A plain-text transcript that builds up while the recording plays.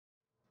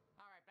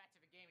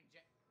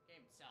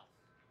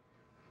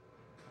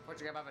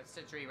unfortunately about a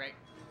century right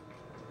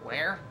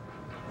where?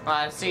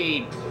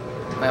 See,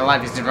 my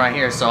life is right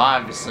here, so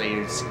obviously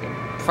there's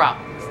a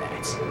problem with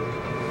that.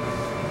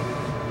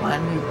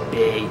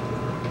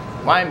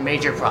 One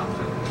major problem.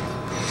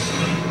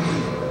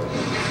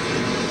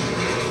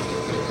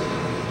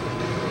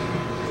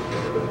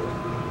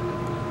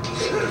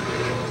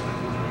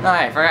 Oh,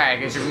 I forgot I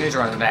guess your news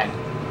on that.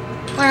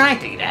 Why did I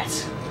think that?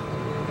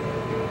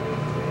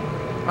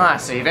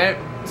 See, if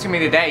it's gonna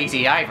be that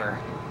easy either,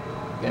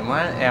 then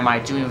what am I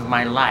doing with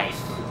my life?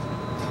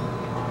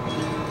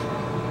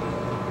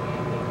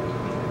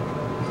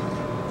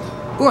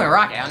 Ooh, and a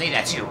rocket, I'll need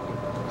that too.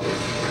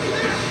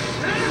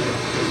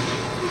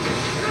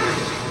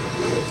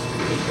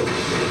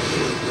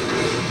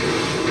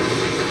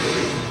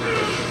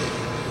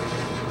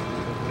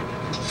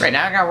 Right,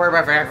 now I gotta worry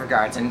about reactor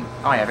guards, and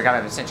oh yeah, I forgot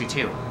about the sentry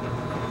too.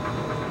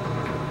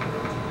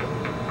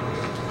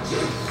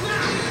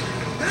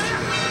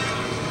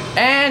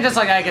 And just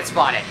like I get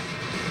spotted.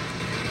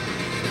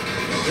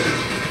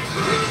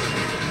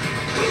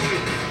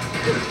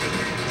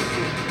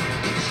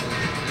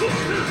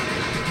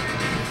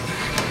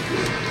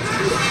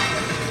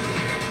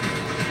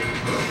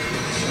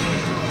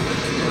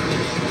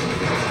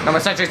 No more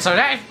sentries, so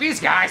that's these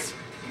guys.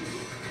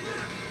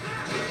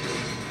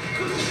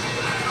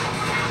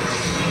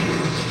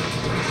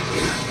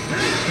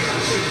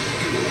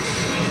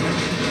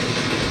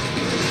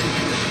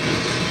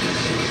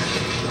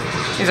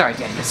 He's already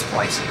getting this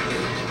point.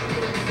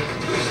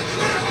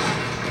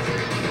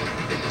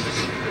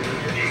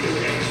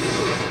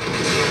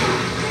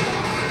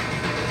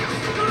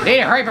 Need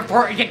to hurry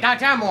before we get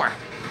downtown more.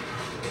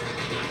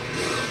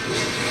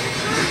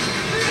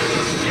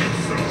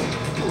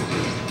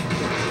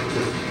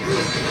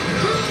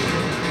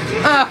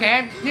 Okay,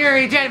 I'm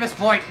nearly dead at this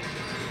point.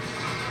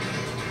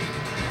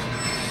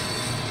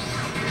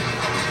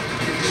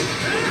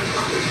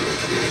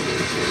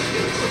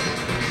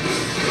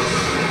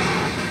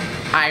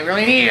 I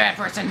really need that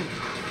person.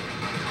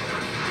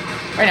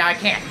 Right now I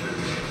can't.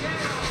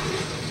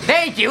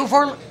 Thank you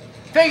for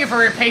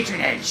your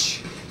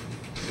patronage.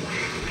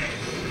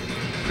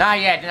 Not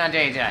yet, not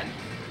day done.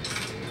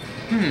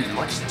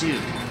 What to do?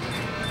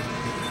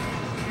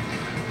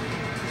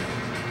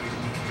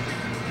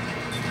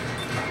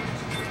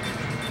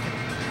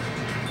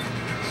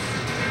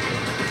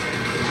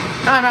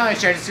 I'm not really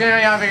sure. Just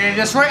gonna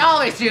destroy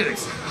all these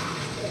dudes.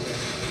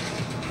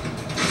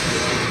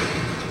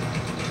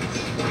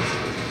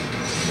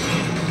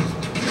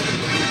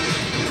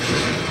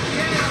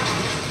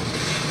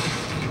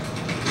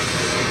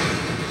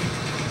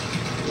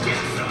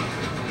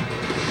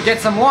 Get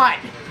some what?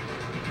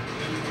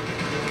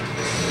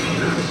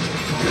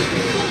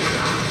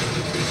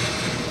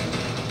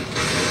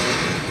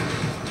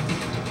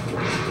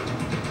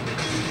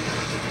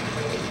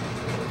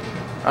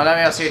 Oh, let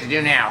me else see what to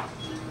do now.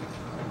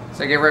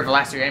 So get rid of the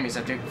last 2 enemies I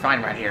have to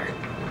find right here.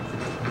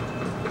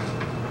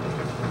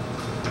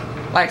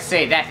 Like I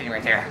say, that thing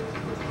right there.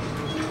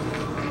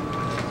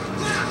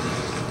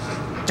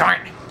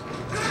 Darn.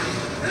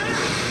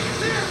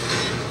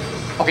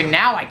 Okay,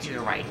 now I do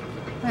it right.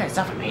 Hey, it's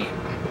not for me.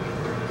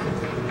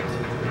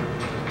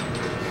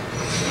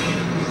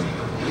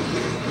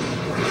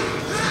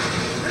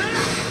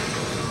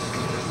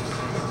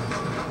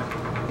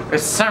 For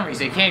some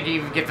reason, you can't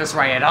even get this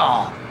right at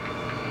all.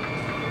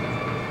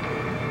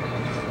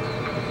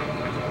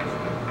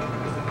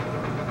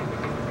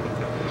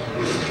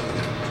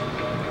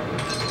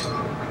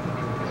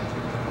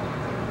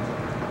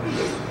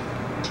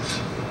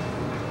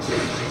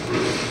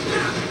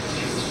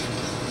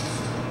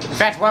 In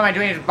fact, what am I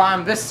doing to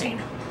bomb this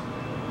scene?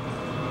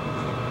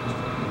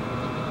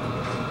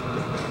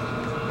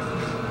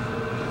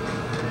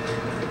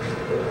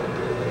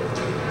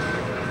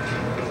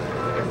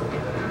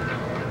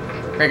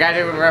 I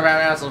gotta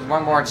do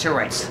one more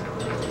turret.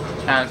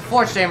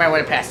 Unfortunately, I might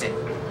would have passed it.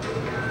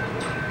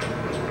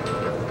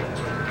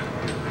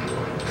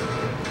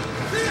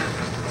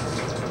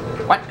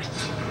 What?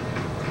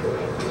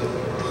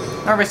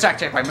 I'll restock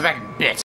checkpoint, but back in a bit.